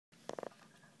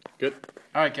Good.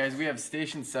 All right, guys, we have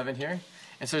station 7 here.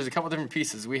 And so there's a couple different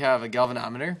pieces. We have a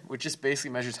galvanometer, which just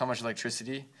basically measures how much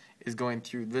electricity is going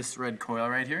through this red coil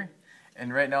right here.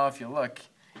 And right now, if you look,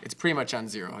 it's pretty much on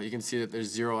 0. You can see that there's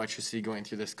 0 electricity going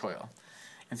through this coil.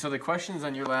 And so the questions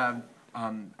on your lab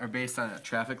are based on a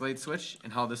traffic light switch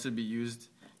and how this would be used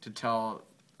to tell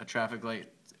a traffic light,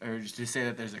 or just to say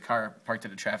that there's a car parked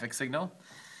at a traffic signal.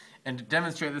 And to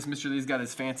demonstrate this, Mr. Lee's got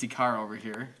his fancy car over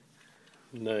here.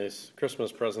 Nice. Christmas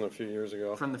present a few years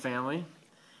ago. From the family.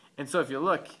 And so if you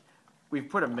look, we've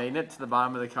put a magnet to the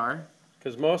bottom of the car.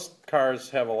 Because most cars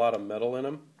have a lot of metal in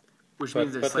them. Which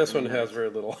means but this one has very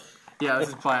little. Yeah, this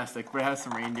is plastic, but it has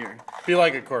some reindeer. Be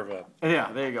like a Corvette.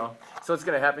 Yeah, there you go. So what's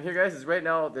going to happen here, guys, is right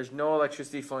now there's no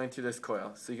electricity flowing through this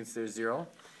coil. So you can see there's 0.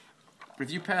 But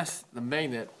if you pass the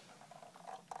magnet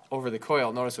over the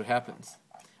coil, notice what happens.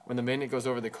 When the magnet goes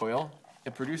over the coil,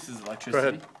 it produces electricity. Go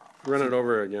ahead. Run it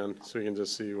over again so we can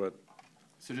just see what...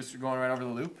 So just going right over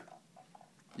the loop,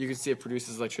 you can see it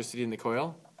produces electricity in the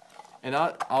coil. And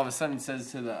all of a sudden it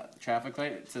says to the traffic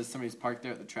light, it says somebody's parked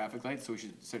there at the traffic light, so we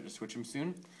should start to switch them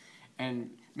soon.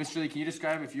 And Mr. Lee, can you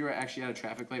describe if you were actually at a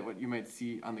traffic light, what you might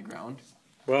see on the ground?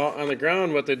 Well, on the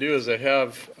ground, what they do is they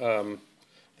have,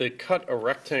 they cut a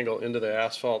rectangle into the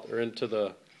asphalt or into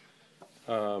the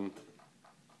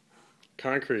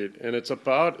concrete, and it's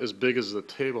about as big as the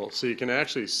table, so you can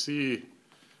actually see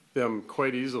them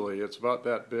quite easily. It's about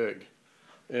that big.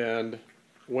 And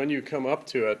when you come up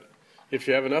to it, if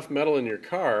you have enough metal in your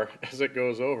car, as it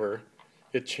goes over,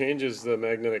 it changes the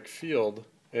magnetic field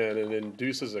and it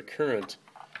induces a current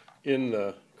in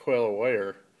the coil of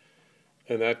wire,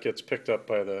 and that gets picked up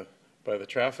by the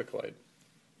traffic light.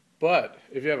 But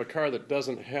if you have a car that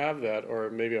doesn't have that, or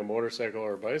maybe a motorcycle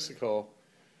or a bicycle,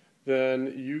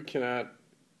 then you cannot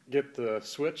get the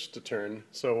switch to turn.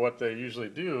 So what they usually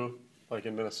do, like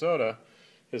in Minnesota,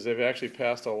 is they've actually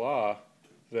passed a law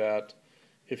that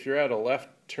if you're at a left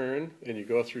turn and you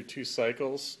go through 2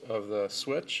 cycles of the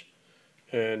switch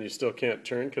and you still can't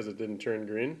turn because it didn't turn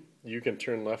green, you can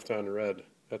turn left on red.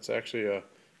 That's actually a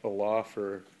law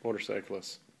for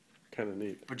motorcyclists. Kind of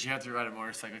neat. But you have to ride a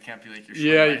motorcycle. It can't be like your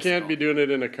Yeah, you can't be doing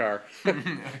it in a car.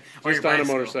 Just on a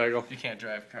motorcycle. You can't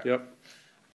drive a car. Yep.